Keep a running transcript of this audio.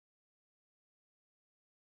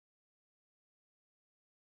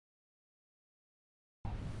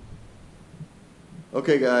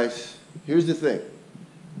Okay guys, here's the thing.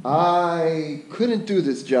 I couldn't do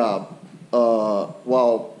this job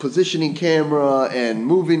while positioning camera and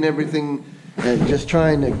moving everything and just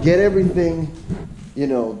trying to get everything,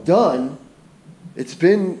 done. It's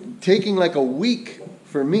been taking like a week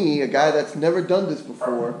for me, a guy that's never done this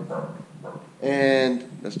before. And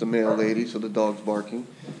that's the male lady, so the dog's barking.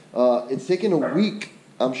 It's taken a week.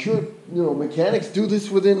 I'm sure, mechanics do this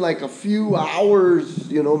within like a few hours,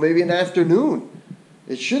 maybe an afternoon.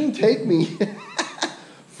 It shouldn't take me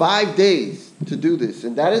 5 days to do this.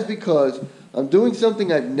 And that is because I'm doing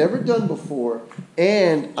something I've never done before,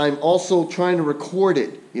 and I'm also trying to record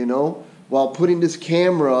it, while putting this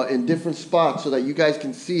camera in different spots so that you guys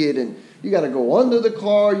can see it. And you got to go under the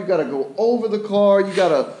car, you got to go over the car, you got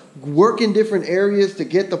to work in different areas to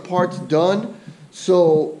get the parts done.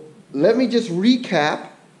 So let me just recap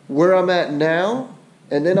where I'm at now,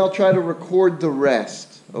 and then I'll try to record the rest.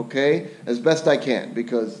 Okay, as best I can,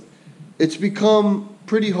 because it's become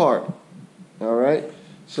pretty hard. All right,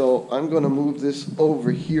 so I'm gonna move this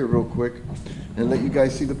over here real quick and let you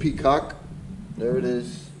guys see the peacock. There it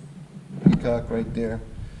is, peacock right there.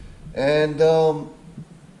 And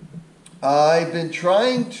I've been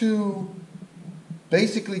trying to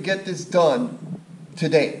basically get this done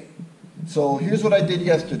today. So here's what I did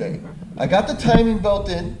yesterday. I got the timing belt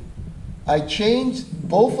in. I changed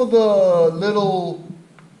both of the little,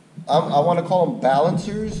 I want to call them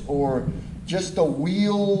balancers, or just the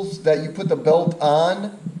wheels that you put the belt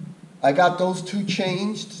on. I got those two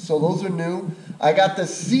changed, so those are new. I got the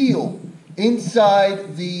seal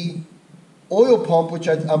inside the oil pump, which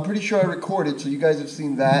I'm pretty sure I recorded, so you guys have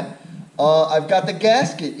seen that. I've got the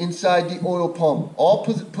gasket inside the oil pump, all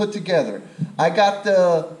put together. I got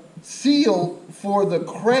the seal for the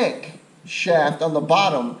crank shaft on the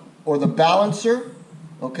bottom, or the balancer.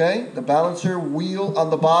 Okay, the balancer wheel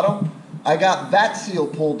on the bottom, I got that seal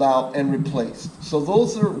pulled out and replaced. So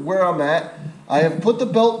those are where I'm at. I have put the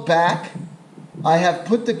belt back. I have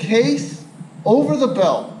put the case over the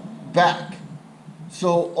belt back.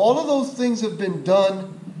 So all of those things have been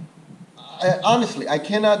done. Honestly, I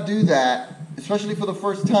cannot do that, especially for the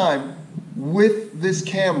first time, with this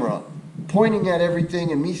camera, pointing at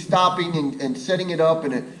everything and me stopping and setting it up.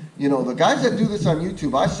 And the guys that do this on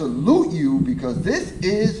YouTube, I salute you, because this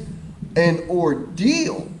is an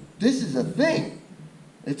ordeal. This is a thing.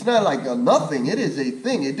 It's not like a nothing. It is a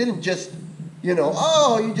thing. It didn't just, you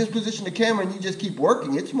just position the camera and you just keep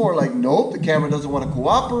working. It's more like, nope, the camera doesn't want to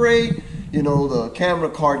cooperate. The camera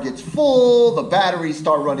card gets full. The batteries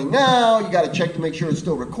start running out. You got to check to make sure it's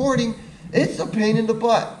still recording. It's a pain in the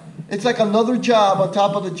butt. It's like another job on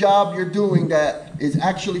top of the job you're doing that is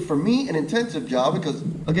actually, for me, an intensive job, because,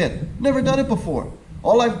 again, never done it before.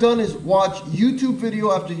 All I've done is watch YouTube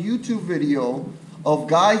video after YouTube video of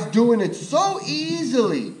guys doing it so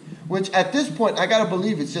easily, which at this point, I got to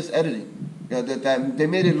believe it's just editing. Yeah, that they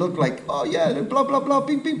made it look like, oh yeah, blah, blah, blah,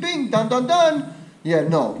 bing, bing, bing, done, done, done. Yeah,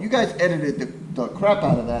 no, you guys edited the crap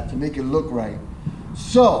out of that to make it look right.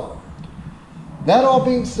 So, that all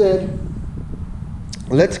being said,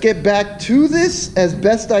 let's get back to this as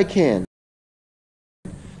best I can.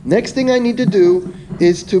 Next thing I need to do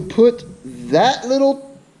is to put that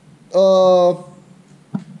little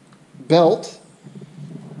belt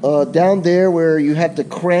down there where you have to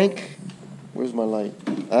crank. Where's my light?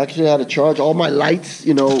 I actually had to charge all my lights.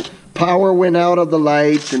 Power went out of the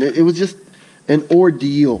lights, and it was just an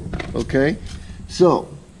ordeal. Okay, so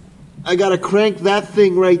I gotta crank that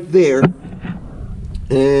thing right there,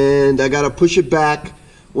 and I gotta push it back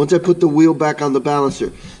once I put the wheel back on the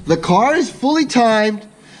balancer. The car is fully timed.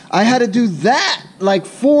 I had to do that like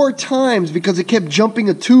 4 times because it kept jumping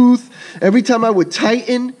a tooth. Every time I would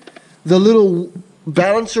tighten the little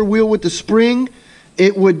balancer wheel with the spring,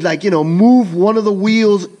 it would move one of the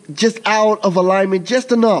wheels just out of alignment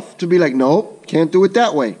just enough to be like, nope, can't do it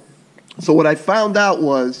that way. So what I found out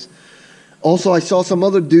was, also I saw some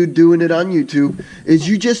other dude doing it on YouTube, is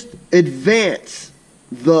you just advance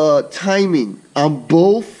the timing on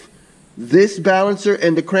both this balancer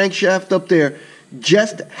and the crankshaft up there,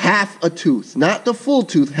 just half a tooth, not the full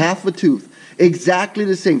tooth, half a tooth, exactly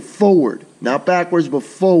the same, forward, not backwards, but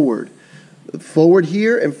forward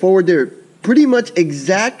here and forward there, pretty much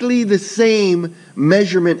exactly the same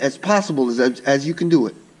measurement as possible as you can do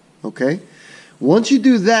it. Okay, once you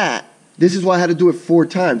do that, this is why I had to do it 4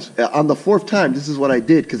 times. On the 4th time, this is what I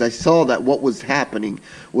did, because I saw that what was happening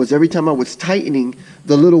was every time I was tightening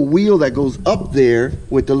the little wheel that goes up there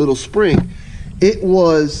with the little spring, it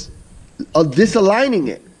was disaligning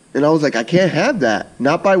it. And I was like, I can't have that.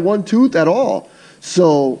 Not by 1 tooth at all.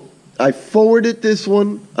 So I forwarded this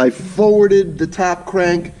one, I forwarded the top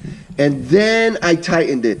crank, and then I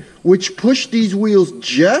tightened it, which pushed these wheels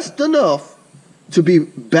just enough to be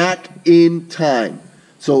back in time.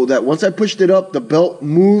 So that once I pushed it up, the belt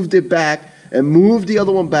moved it back and moved the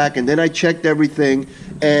other one back, and then I checked everything,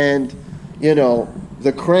 and you know,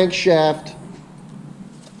 the crankshaft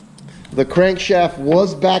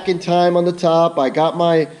was back in time on the top. I got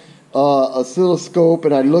my oscilloscope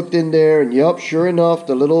and I looked in there, and yep, sure enough,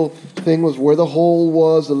 the little thing was where the hole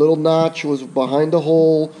was. The little notch was behind the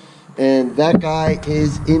hole, and that guy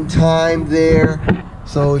is in time there.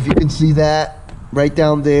 So if you can see that right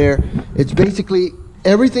down there, it's basically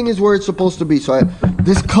everything is where it's supposed to be. So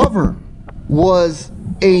this cover was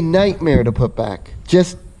a nightmare to put back.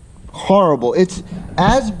 Just horrible. It's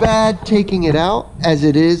as bad taking it out as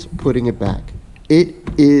it is putting it back. It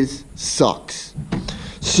sucks.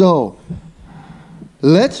 So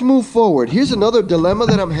let's move forward. Here's another dilemma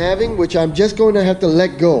that I'm having, which I'm just going to have to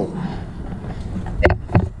let go.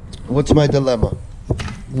 What's my dilemma?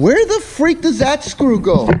 Where the freak does that screw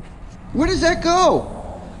go? Where does that go?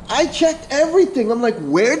 I checked everything. I'm like,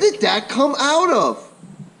 where did that come out of?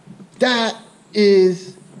 That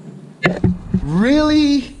is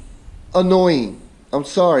really annoying. I'm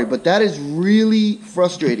sorry, but that is really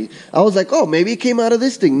frustrating. I was like, oh, maybe it came out of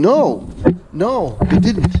this thing. No, it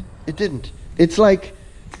didn't. It didn't. It's like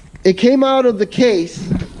it came out of the case,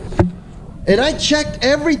 and I checked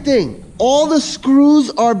everything. All the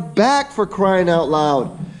screws are back, for crying out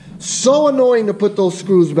loud. So annoying to put those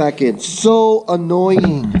screws back in. So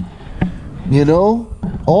annoying. You know?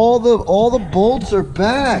 All the bolts are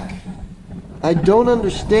back. I don't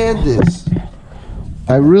understand this.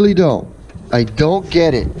 I really don't. I don't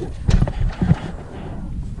get it.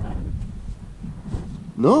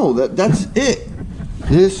 No, that's it.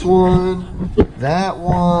 This one, that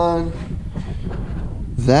one,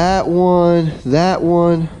 that one, that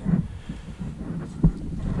one,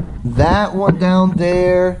 that one down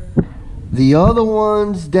there, the other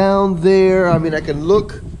one's down there. I mean, I can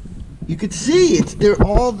look. You can see they're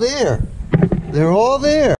all there. They're all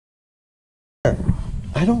there.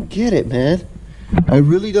 I don't get it, man. I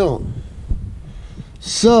really don't.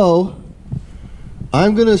 So,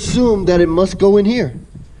 I'm going to assume that it must go in here.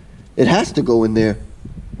 It has to go in there.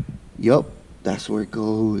 Yup, that's where it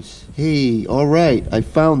goes. Hey, all right, I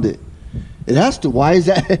found it. It has to. Why is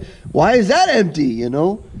that empty, you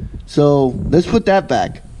know? So, let's put that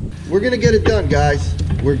back. We're going to get it done, guys.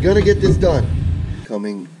 We're going to get this done.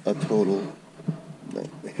 Becoming a total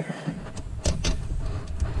nightmare.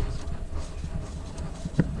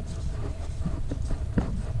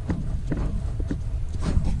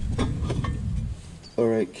 All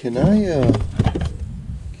right, can I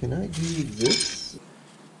do this?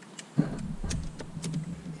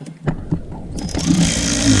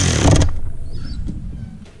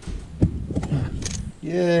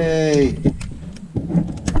 Yay!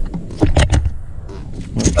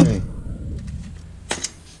 Okay.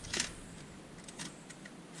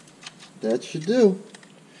 That should do.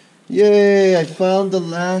 Yay, I found the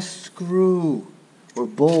last screw or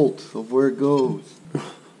bolt of where it goes.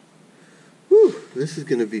 Whew, this is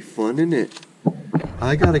gonna be fun, isn't it?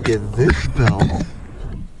 I gotta get this belt up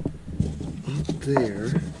there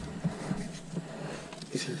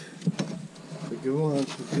to go on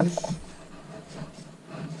to this.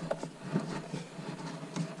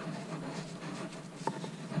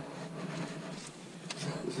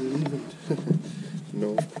 Is it even?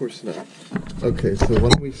 No, of course not. Okay, so why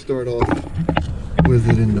don't we start off with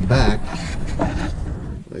it in the back,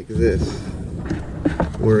 like this,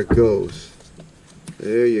 where it goes.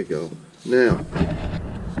 There you go. Now,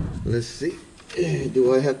 let's see.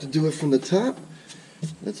 Do I have to do it from the top?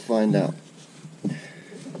 Let's find out. Now,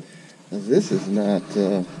 this is not,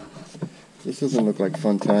 this doesn't look like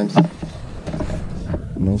fun times.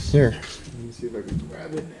 No, sir. Let me see if I can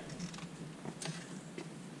grab it.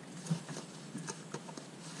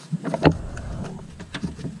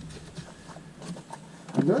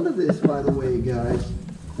 None of this, by the way, guys,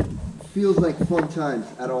 feels like fun times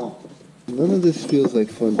at all. None of this feels like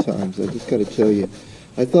fun times. I just gotta tell you.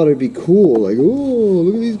 I thought it'd be cool. Like, oh,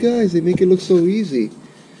 look at these guys. They make it look so easy.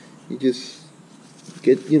 You just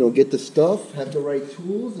get the stuff, have the right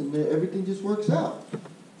tools, and then everything just works out.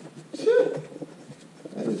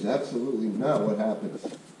 That is absolutely not what happens.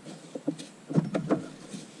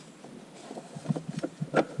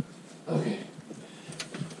 Okay.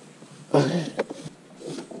 Okay.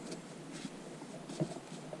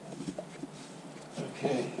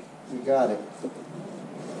 Okay, we got it.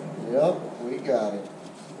 Yep, we got it.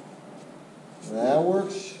 That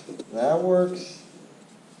works. That works.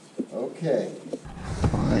 Okay.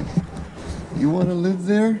 fine. You want to live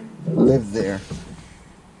there? Live there.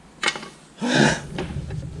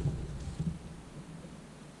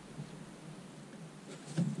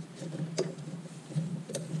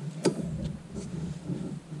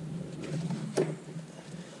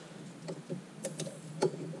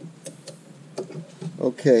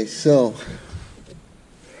 Okay, so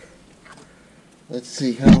let's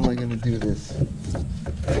see, how am I going to do this?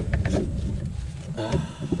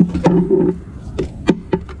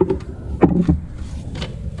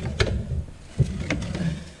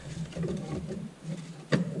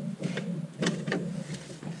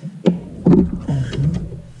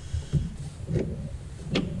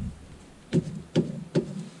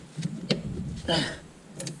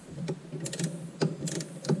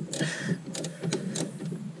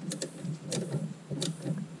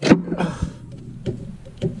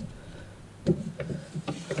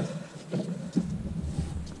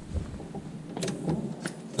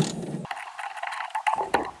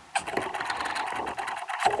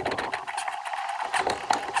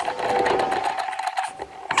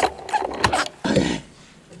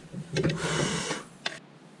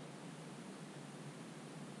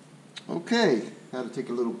 Okay, had to take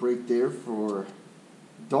a little break there for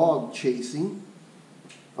dog chasing.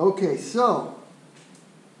 Okay, so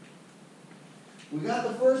we got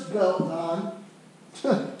the first belt on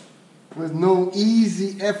with no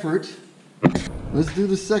easy effort. Let's do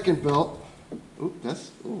the second belt. Oh,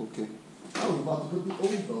 okay. I was about to put the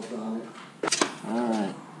old belt on it.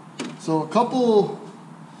 Alright. So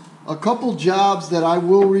a couple jobs that I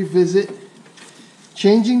will revisit.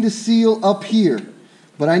 Changing the seal up here.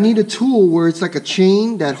 But I need a tool where it's like a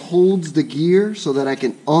chain that holds the gear so that I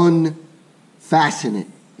can unfasten it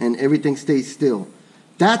and everything stays still.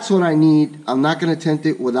 That's what I need. I'm not going to attempt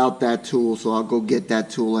it without that tool, so I'll go get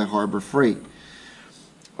that tool at Harbor Freight.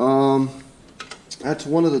 That's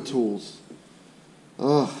one of the tools.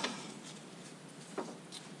 And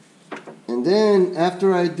then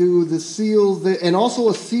after I do the seal, and also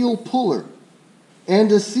a seal puller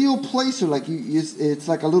and a seal placer, like it's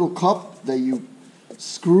like a little cup that you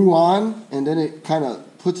screw on, and then it kind of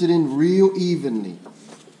puts it in real evenly.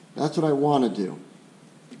 That's what I want to do.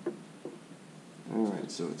 Alright,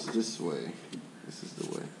 so it's this way. This is the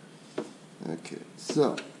way. Okay,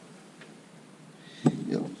 so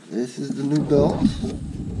this is the new belt.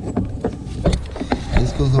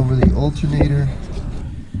 This goes over the alternator,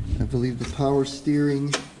 I believe the power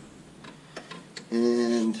steering,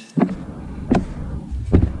 and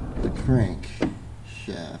the crank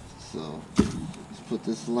shaft. So put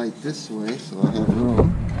this light this way so I have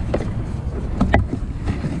room.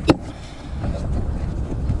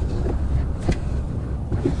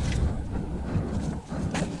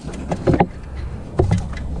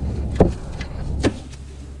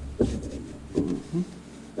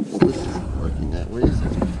 Well, this isn't working that way, is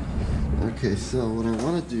it? Okay, so what I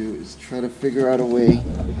want to do is try to figure out a way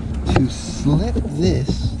to slip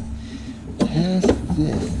this past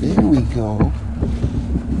this. There we go.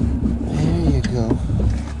 There you go.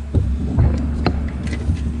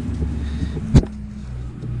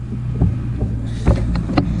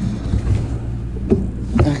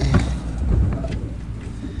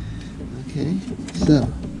 Okay, so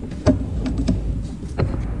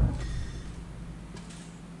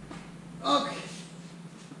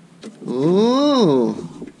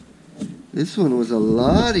this one was a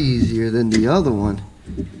lot easier than the other one.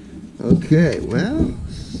 Okay, well,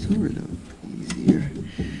 sort of easier.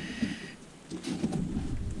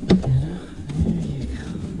 There you go.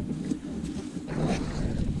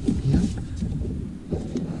 Yep.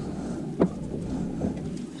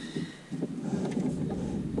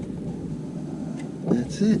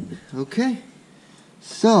 That's it. Okay.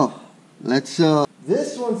 So, let's,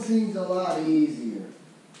 this one seems a lot easier.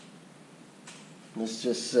 Let's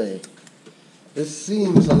just say. This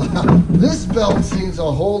belt seems a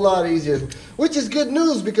whole lot easier, which is good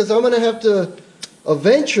news because I'm going to have to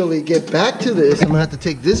eventually get back to this. I'm going to have to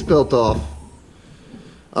take this belt off.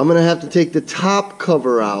 I'm going to have to take the top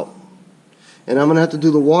cover out. And I'm going to have to do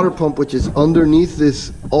the water pump, which is underneath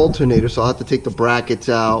this alternator, so I'll have to take the brackets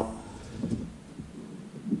out.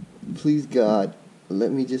 Please, God,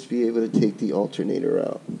 let me just be able to take the alternator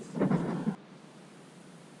out.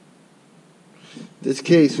 This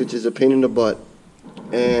case, which is a pain in the butt,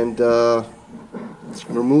 and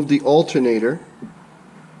remove the alternator,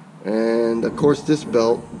 and of course this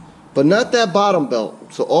belt, but not that bottom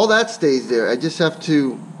belt, so all that stays there. I just have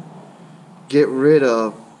to get rid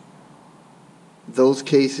of those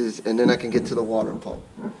cases, and then I can get to the water pump.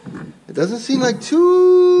 It doesn't seem like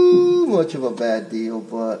too much of a bad deal,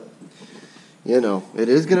 but you know, it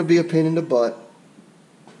is going to be a pain in the butt.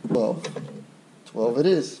 12. 12 it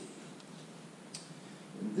is.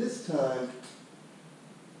 And this time,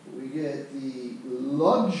 we get the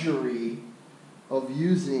luxury of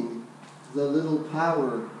using the little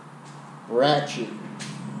power ratchet.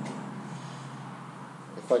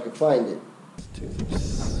 If I can find it. Let's do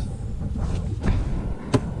this.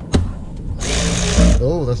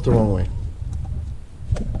 Oh, that's the wrong way.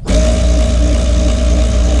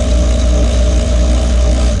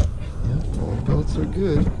 Yep, all belts are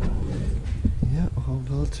good. Yeah, all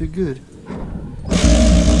belts are good.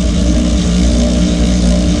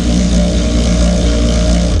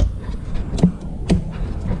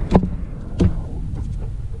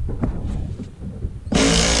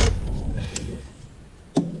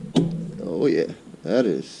 Oh yeah, that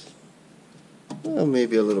is. Well,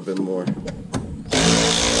 maybe a little bit more.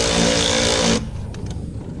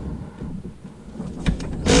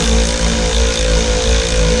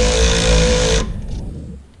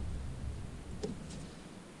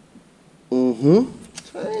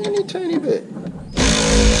 Tiny bit.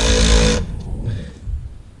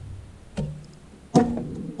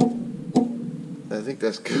 I think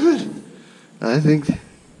that's good. I think,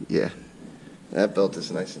 yeah, that belt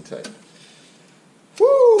is nice and tight.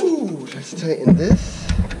 Woo! Let's tighten this.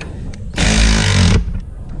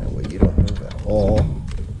 That way you don't move at all.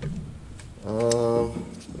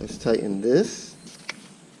 Let's tighten this.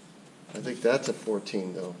 I think that's a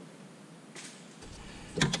 14 though.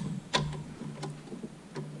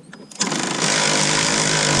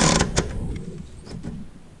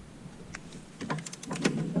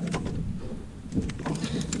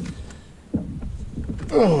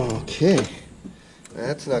 Okay,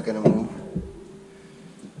 that's not gonna move.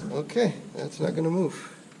 Okay, that's not gonna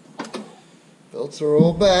move. Belts are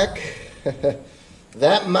all back.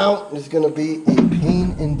 That mount is gonna be a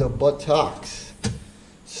pain in the buttocks.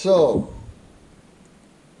 So,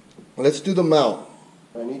 let's do the mount.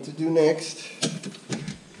 What I need to do next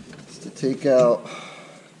is to take out,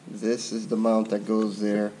 this is the mount that goes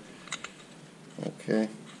there. Okay.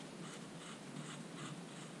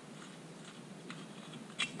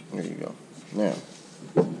 There you go. Now,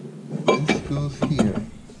 this goes here.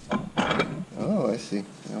 Oh, I see.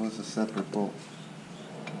 That was a separate bolt.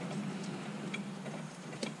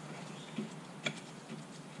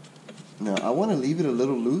 Now, I want to leave it a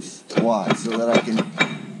little loose. Why? So that I can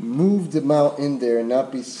move the mount in there and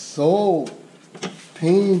not be so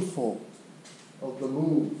painful of the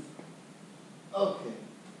move. Okay.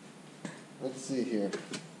 Let's see here.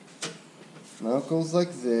 Mount goes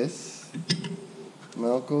like this.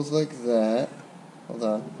 Mount goes like that. Hold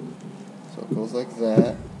on. So it goes like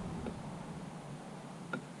that.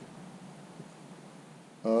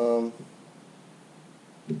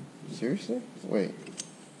 Seriously? Wait.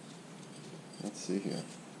 Let's see here.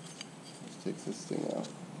 Let's take this thing out.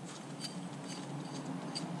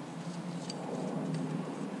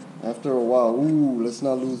 After a while, ooh, let's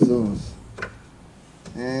not lose those.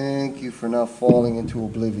 Thank you for not falling into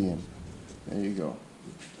oblivion. There you go.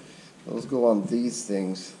 Those go on these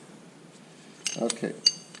things. Okay,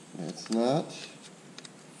 let's not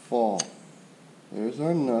fall. There's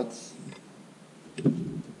our nuts.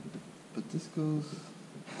 But this goes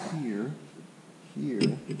here,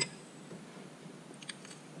 here.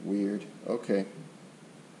 Weird. Okay.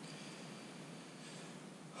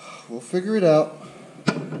 We'll figure it out.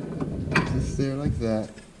 Put this there like that.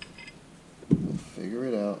 We'll figure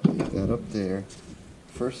it out. Leave that up there.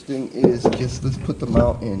 First thing is just let's put the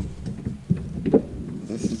mount in.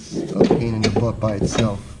 This is a pain in the butt by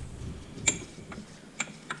itself.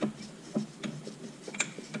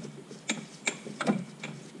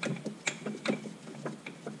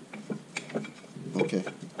 Okay.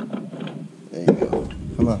 There you go.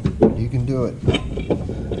 Come on. You can do it.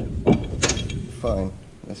 Fine.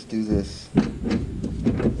 Let's do this.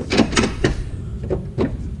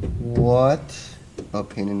 What a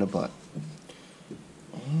pain in the butt.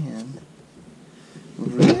 And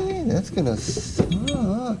really? That's gonna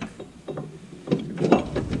suck.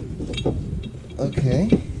 Okay.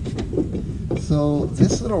 So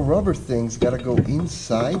this little rubber thing's gotta go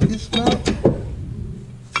inside this mount.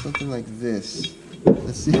 Something like this.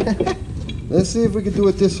 Let's see. Let's see if we can do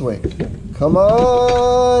it this way. Come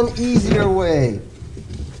on, easier way.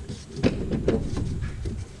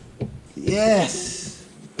 Yes.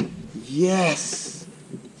 Yes.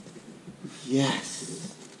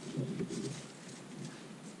 Yes.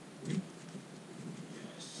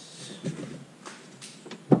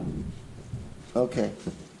 Okay.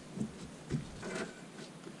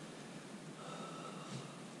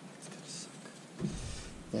 That's gonna suck.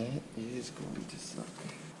 That is going to suck.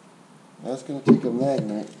 That's going to take a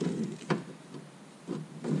magnet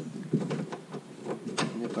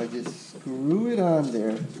if I just screw it on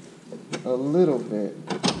there a little bit.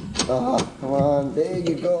 Oh, come on, there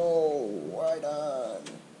you go, right on.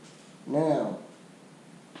 Now,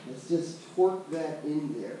 let's just torque that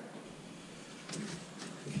in there.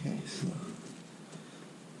 Okay, so.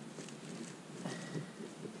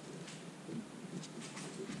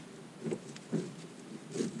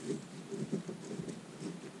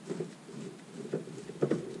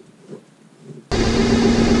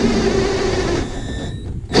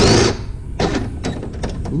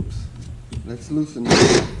 Oops, let's loosen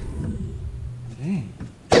it. Dang,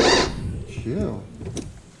 chill.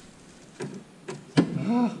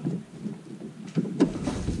 Ah.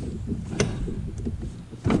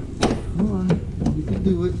 Come on, you can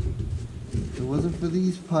do it. If it wasn't for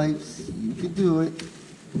these pipes, you could do it.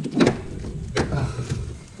 Ah.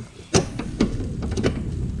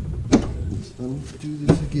 Let's undo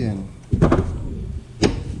this again.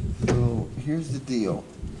 So here's the deal.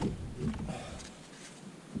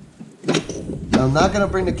 I'm not going to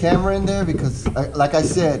bring the camera in there because, like I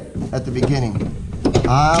said at the beginning,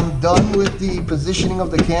 I'm done with the positioning of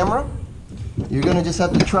the camera. You're going to just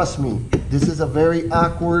have to trust me. This is a very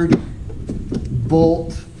awkward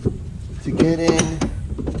bolt to get in.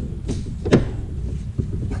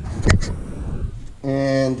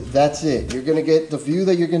 And that's it. You're going to get the view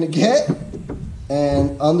that you're going to get,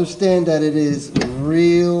 and understand that it is a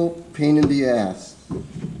real pain in the ass.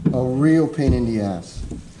 A real pain in the ass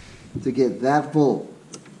to get that bolt,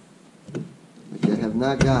 which I have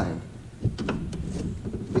not gotten,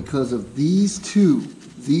 because of these two,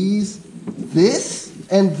 this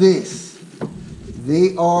and this.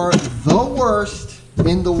 They are the worst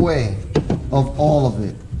in the way of all of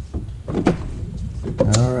it.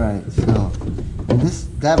 All right, so, and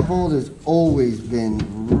that bolt has always been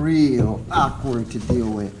real awkward to deal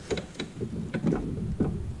with.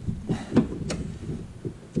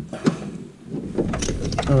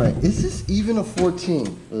 All right, is this even a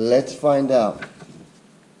 14? Let's find out.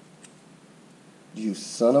 You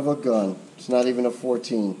son of a gun. It's not even a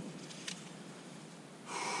 14.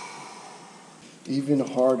 Even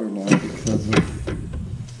harder now because of...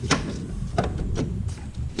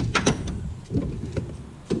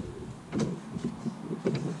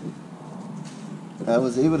 I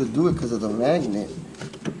was able to do it because of the magnet.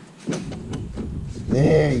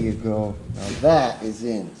 There you go. Now that is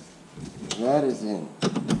in. That is in.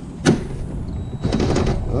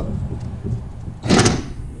 Oh.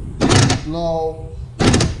 Slow.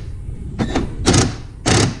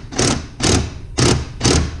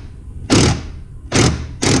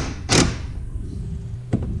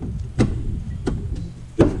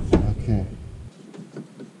 Okay.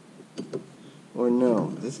 Or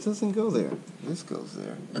no, this doesn't go there. This goes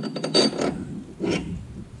there.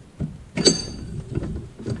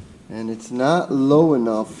 And it's not low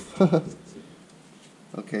enough.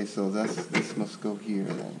 Okay, so this must go here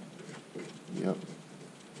then. Yep.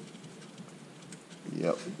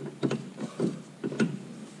 Yep.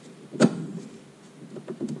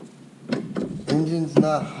 Engine's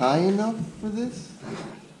not high enough for this?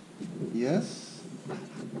 Yes?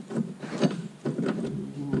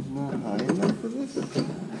 Engine's not high enough for this?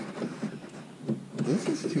 This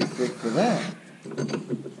is too thick for that.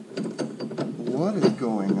 What is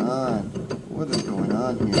going on? What is going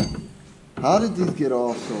on here? How did these get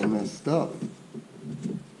all so messed up?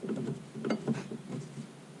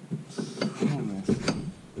 So messed up.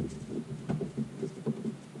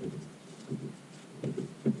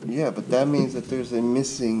 Yeah, but that means that there's a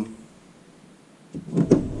missing...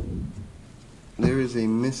 There is a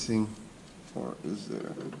missing... Or is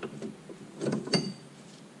there?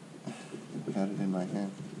 I had it in my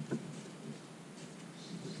hand.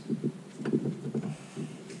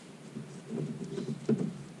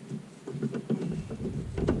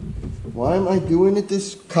 Why am I doing it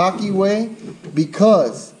this cocky way?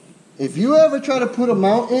 Because if you ever try to put a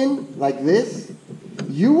mount in like this,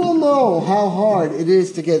 you will know how hard it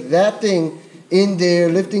is to get that thing in there,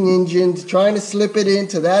 lifting engines, trying to slip it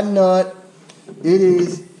into that nut. It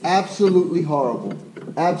is absolutely horrible.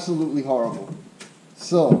 Absolutely horrible.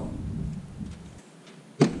 So,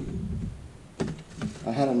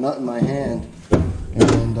 I had a nut in my hand,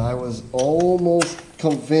 and I was almost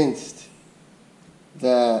convinced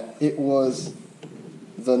that it was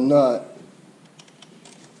the nut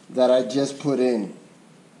that I just put in.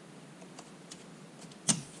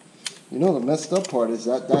 You know, the messed up part is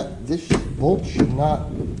that this bolt should not,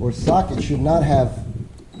 or socket should not have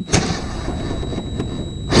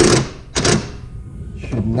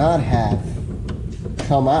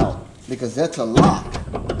come out, because that's a lock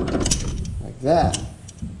like that.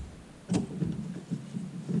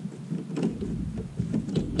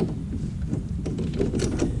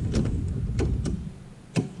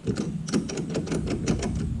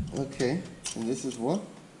 this is what?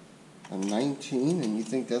 A 19, and you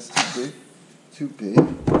think that's too big? Too big.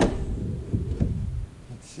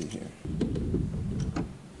 Let's see here.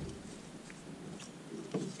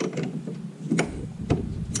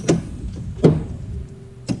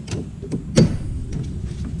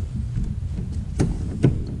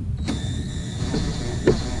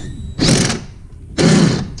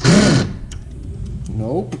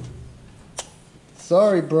 Nope.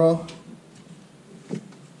 Sorry, bro.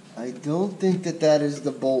 I don't think that that is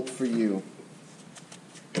the bolt for you.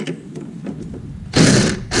 I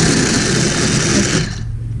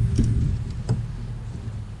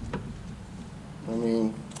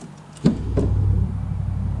mean,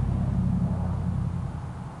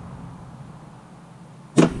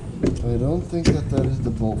 I don't think that that is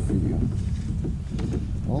the bolt for you.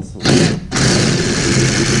 Also,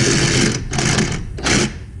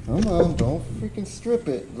 come on, don't freaking strip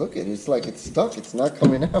it. Look at it, it's like it's stuck, it's not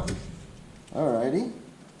coming out. Alrighty,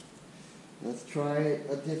 let's try it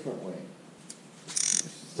a different way.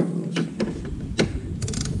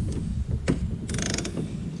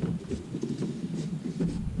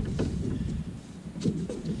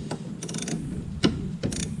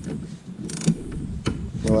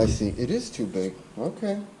 Oh, I see, it is too big.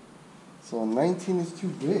 Okay, so 19 is too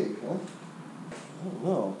big, huh? I don't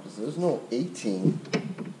know, because there's no 18.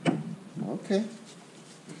 Okay.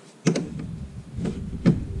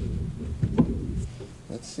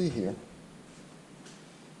 Let's see here.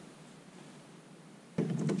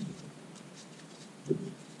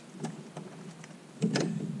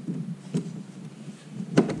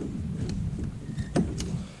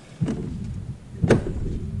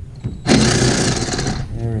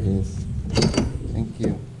 There it is. Thank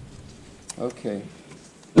you. Okay.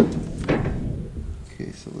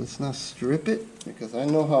 Okay, so let's not strip it, because I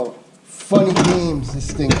know how funny games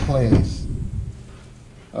this thing plays.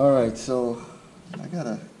 Alright, so I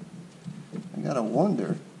gotta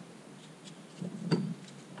wonder.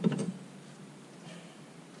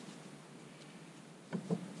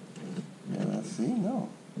 Yeah, see, no.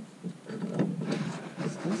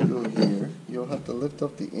 Let's go here. You'll have to lift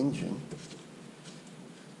up the engine.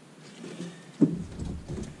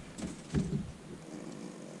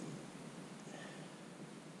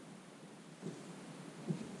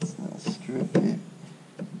 Let's not strip it.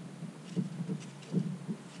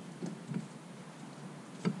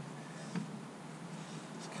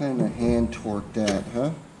 Kind of hand torque that,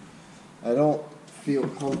 huh? I don't feel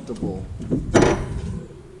comfortable.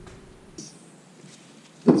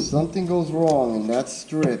 If something goes wrong and that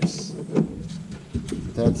strips,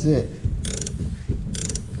 that's it.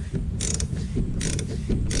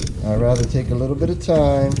 I'd rather take a little bit of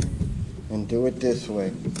time and do it this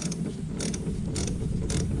way.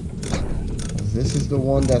 This is the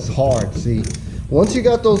one that's hard. See, once you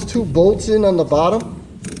got those two bolts in on the bottom,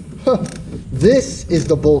 this is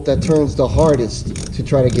the bolt that turns the hardest to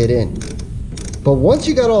try to get in. But once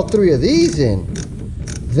you got all three of these in,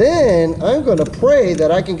 then I'm going to pray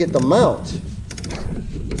that I can get the mount.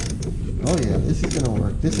 Oh yeah, this is going to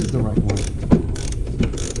work. This is the right one.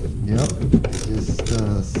 Yep,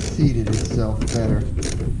 just seated itself better.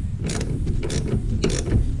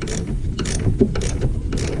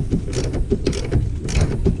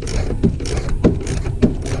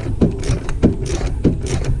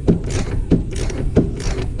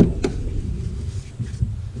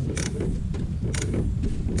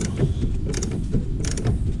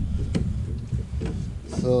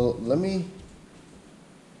 So let me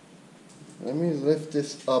lift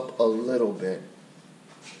this up a little bit.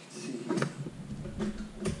 Let's see here.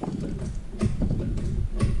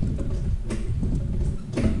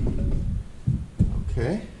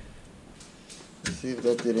 Okay. Let's see if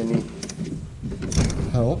that did any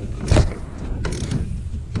help.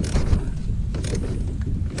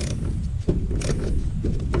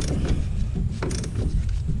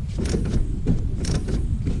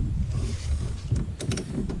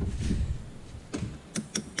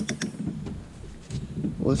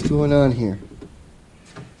 What's going on here?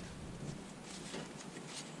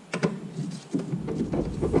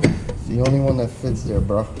 It's the only one that fits there,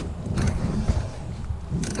 bro.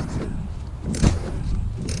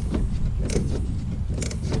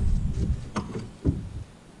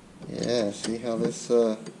 Yeah, see how this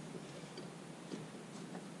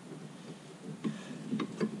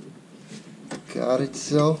got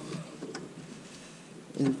itself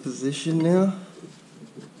in position now?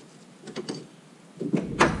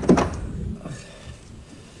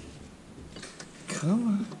 Come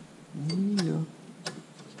on. There you go.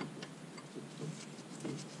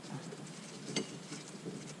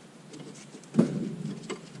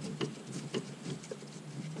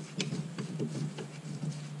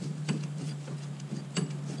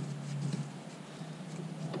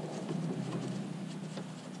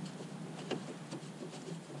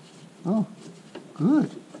 Oh,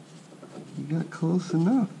 good. You got close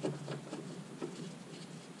enough.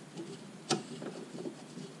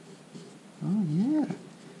 Oh yeah,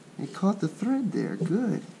 it caught the thread there.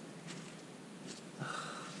 Good.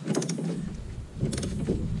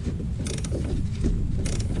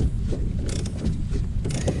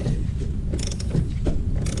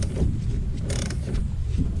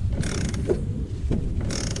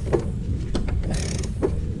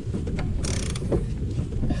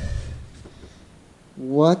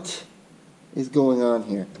 What is going on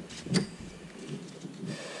here?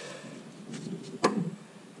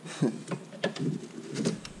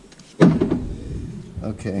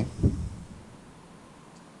 Okay.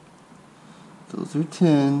 Those are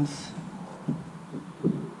 10s.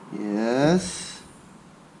 Yes.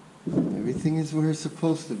 Everything is where it's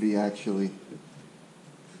supposed to be, actually.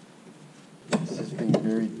 This has been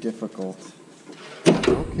very difficult.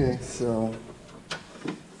 Okay, so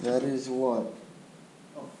that is what?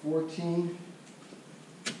 A 14.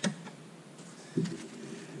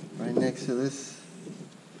 Right next to this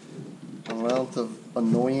amount of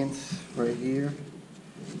annoyance right here.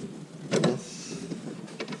 Yes.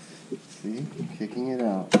 See? Kicking it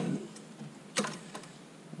out the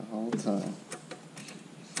whole time.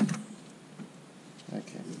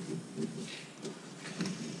 Okay.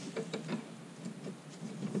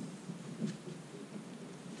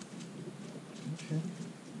 Okay.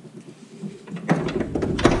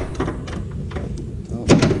 Don't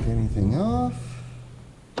take anything off.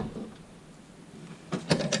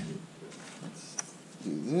 Let's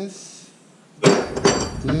do this.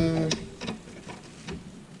 There.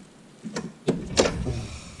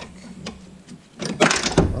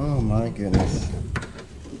 Oh my goodness.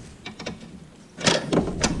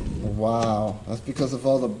 Wow, that's because of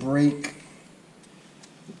all the brake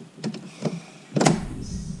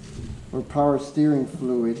or power steering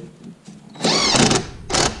fluid.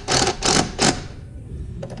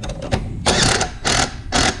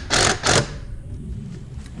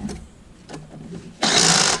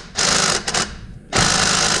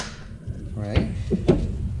 Right?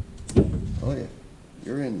 Oh yeah,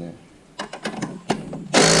 you're in there.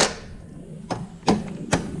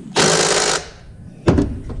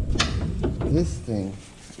 This thing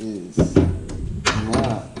is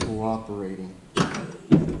not cooperating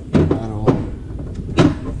at all.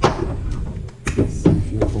 Let's see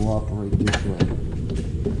if you'll cooperate this way.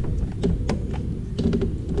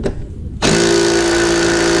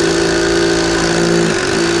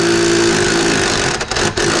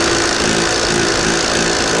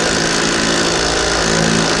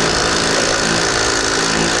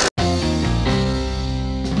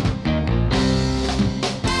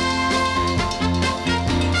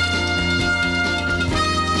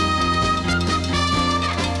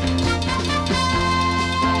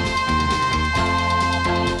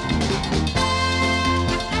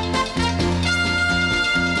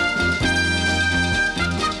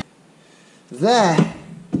 That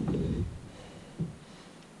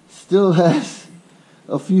still has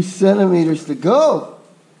a few centimeters to go.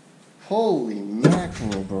 Holy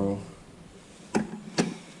mackerel, bro.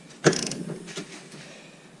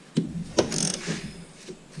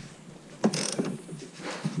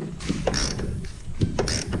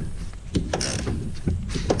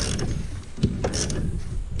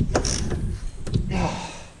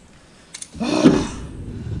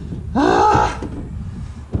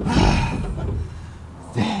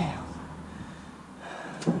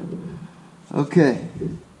 Okay.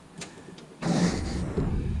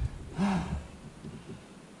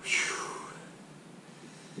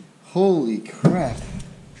 Holy crap.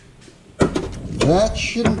 That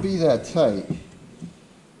shouldn't be that tight,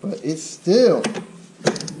 but it's still.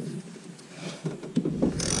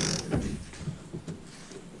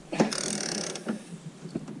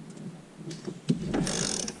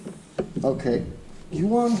 Okay. You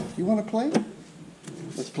want to play?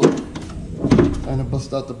 Let's play. I'm gonna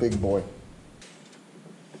bust out the big boy.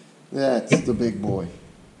 That's the big boy.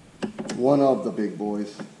 One of the big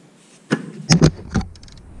boys.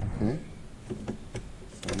 Okay.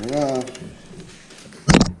 Turn it on.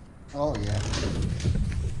 Oh yeah.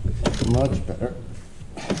 Much better.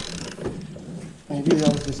 Maybe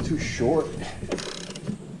that was just too short.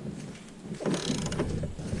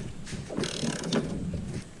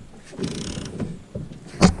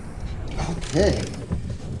 Okay.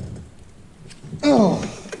 Oh.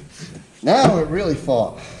 Now it really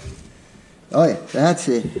fought. Oh yeah, that's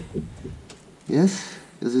it. Yes?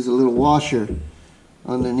 Because there's a little washer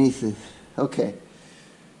underneath it. Okay.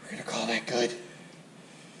 We're gonna call that good.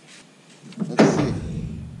 Let's see.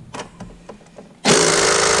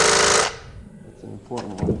 That's in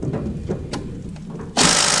important one.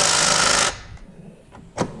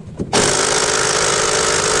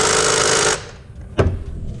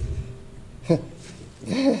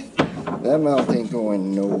 That mount ain't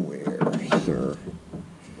going nowhere, sir.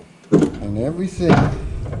 And everything,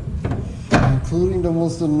 including the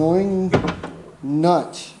most annoying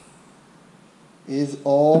nut, is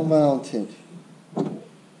all mounted.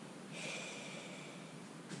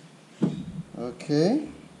 Okay.